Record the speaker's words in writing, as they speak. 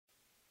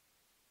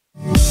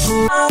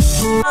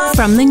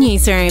From the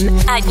newsroom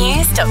at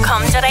news.com.au.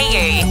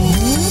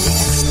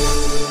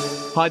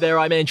 Hi there,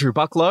 I'm Andrew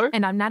Bucklow.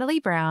 And I'm Natalie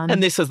Brown.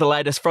 And this is the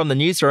latest from the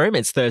newsroom.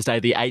 It's Thursday,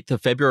 the 8th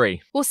of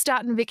February. We'll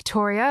start in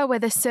Victoria, where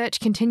the search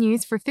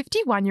continues for a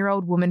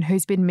 51-year-old woman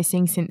who's been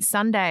missing since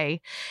Sunday.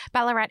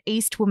 Ballarat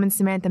East woman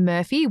Samantha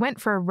Murphy went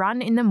for a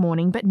run in the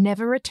morning but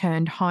never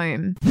returned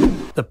home.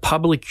 The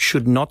public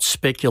should not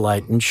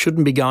speculate and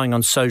shouldn't be going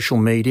on social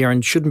media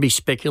and shouldn't be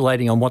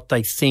speculating on what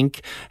they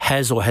think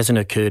has or hasn't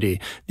occurred here.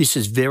 This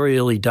is very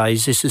early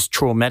days. This is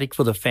traumatic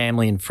for the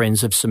family and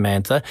friends of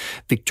Samantha.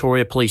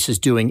 Victoria Police is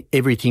doing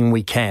everything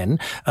we can,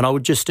 and I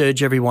would just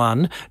urge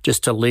everyone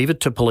just to leave it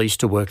to police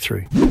to work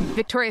through.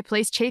 Victoria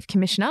Police Chief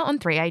Commissioner on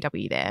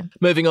 3AW there.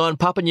 Moving on,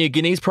 Papua New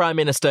Guinea's Prime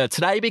Minister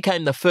today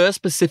became the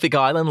first Pacific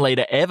Island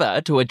leader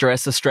ever to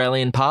address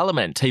Australian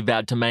Parliament. He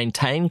vowed to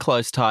maintain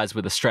close ties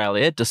with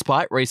Australia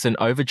despite recent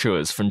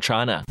overtures from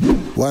China.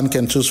 One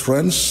can choose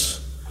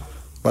friends,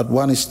 but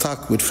one is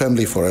stuck with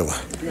family forever.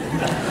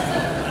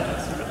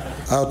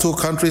 Our two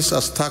countries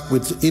are stuck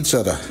with each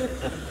other.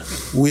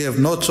 We have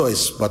no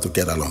choice but to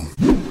get along.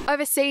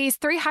 Overseas,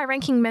 3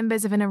 high-ranking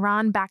members of an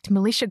Iran-backed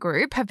militia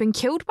group have been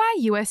killed by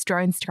a US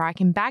drone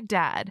strike in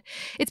Baghdad.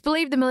 It's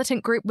believed the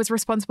militant group was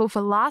responsible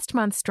for last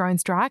month's drone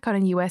strike on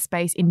a US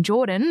base in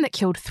Jordan that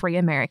killed 3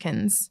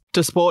 Americans.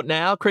 To sport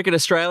now, Cricket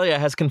Australia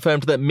has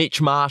confirmed that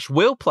Mitch Marsh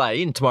will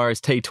play in tomorrow's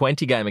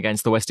T20 game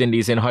against the West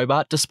Indies in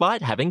Hobart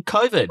despite having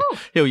COVID. Ooh.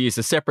 He'll use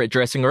a separate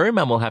dressing room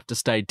and will have to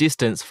stay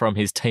distanced from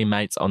his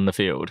teammates on the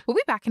field. We'll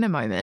be back in a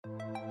moment.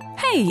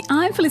 Hey,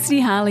 I'm Felicity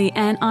Harley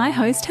and I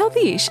host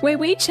Healthyish, where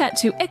we chat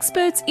to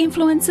experts,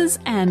 influencers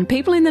and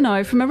people in the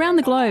know from around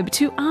the globe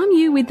to arm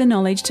you with the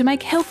knowledge to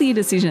make healthier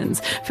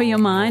decisions for your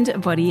mind,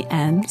 body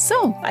and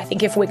soul. I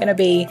think if we're going to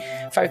be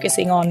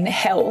focusing on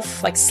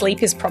health, like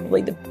sleep is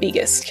probably the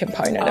biggest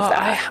component of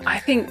that. I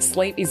think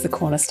sleep is the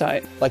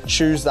cornerstone. Like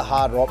choose the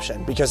harder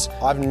option, because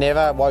I've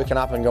never woken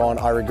up and gone,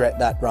 I regret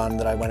that run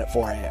that I went at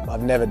 4 a.m.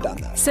 I've never done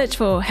that. Search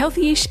for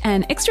Healthyish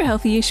and Extra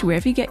Healthyish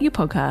wherever you get your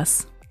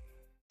podcasts.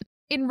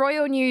 In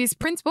royal news,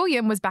 Prince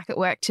William was back at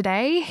work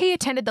today. He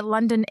attended the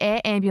London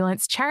Air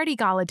Ambulance charity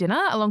gala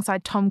dinner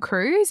alongside Tom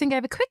Cruise and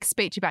gave a quick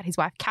speech about his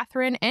wife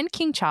Catherine and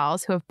King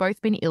Charles, who have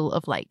both been ill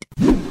of late.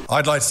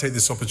 I'd like to take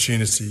this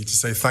opportunity to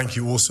say thank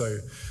you also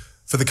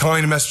for the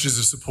kind messages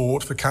of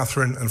support for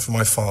Catherine and for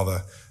my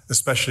father,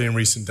 especially in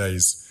recent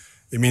days.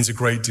 It means a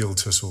great deal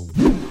to us all.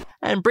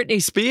 And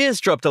Britney Spears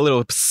dropped a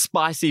little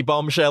spicy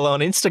bombshell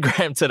on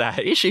Instagram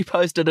today. She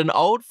posted an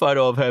old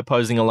photo of her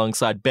posing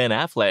alongside Ben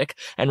Affleck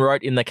and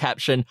wrote in the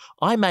caption,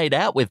 "I made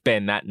out with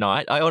Ben that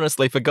night. I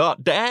honestly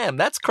forgot. Damn,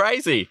 that's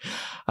crazy."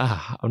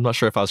 I'm not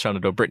sure if I was trying to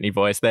do a Britney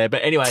voice there,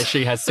 but anyway,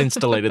 she has since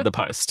deleted the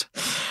post.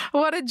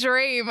 What a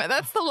dream.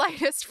 That's the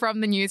latest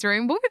from the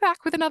newsroom. We'll be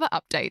back with another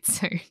update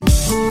soon.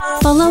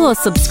 Follow or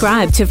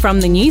subscribe to From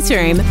the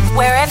Newsroom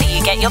wherever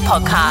you get your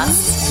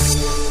podcasts.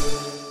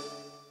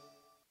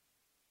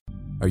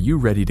 Are you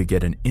ready to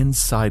get an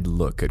inside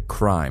look at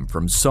crime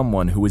from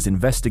someone who has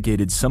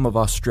investigated some of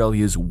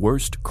Australia's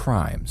worst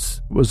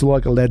crimes? It was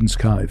like Aladdin's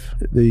Cave.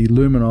 The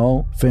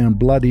luminol found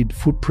bloodied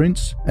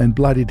footprints and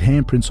bloodied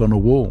handprints on a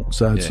wall,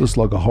 so it's just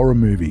like a horror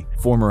movie.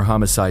 Former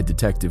homicide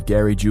detective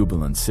Gary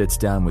Jubilant sits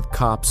down with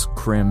cops,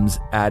 crims,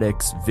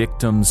 addicts,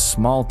 victims,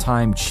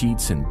 small-time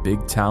cheats and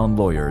big-town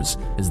lawyers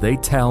as they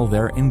tell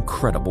their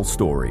incredible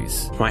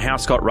stories. My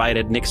house got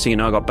raided. Next thing you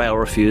know, I got bail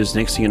refused.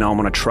 Next thing you know, I'm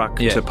on a truck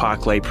to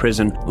Parklea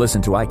Prison. Listen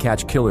to I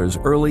Catch Killers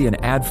early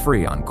and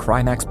ad-free on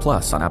Crimex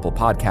Plus on Apple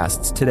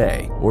Podcasts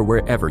today or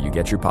wherever you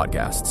get your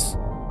podcasts.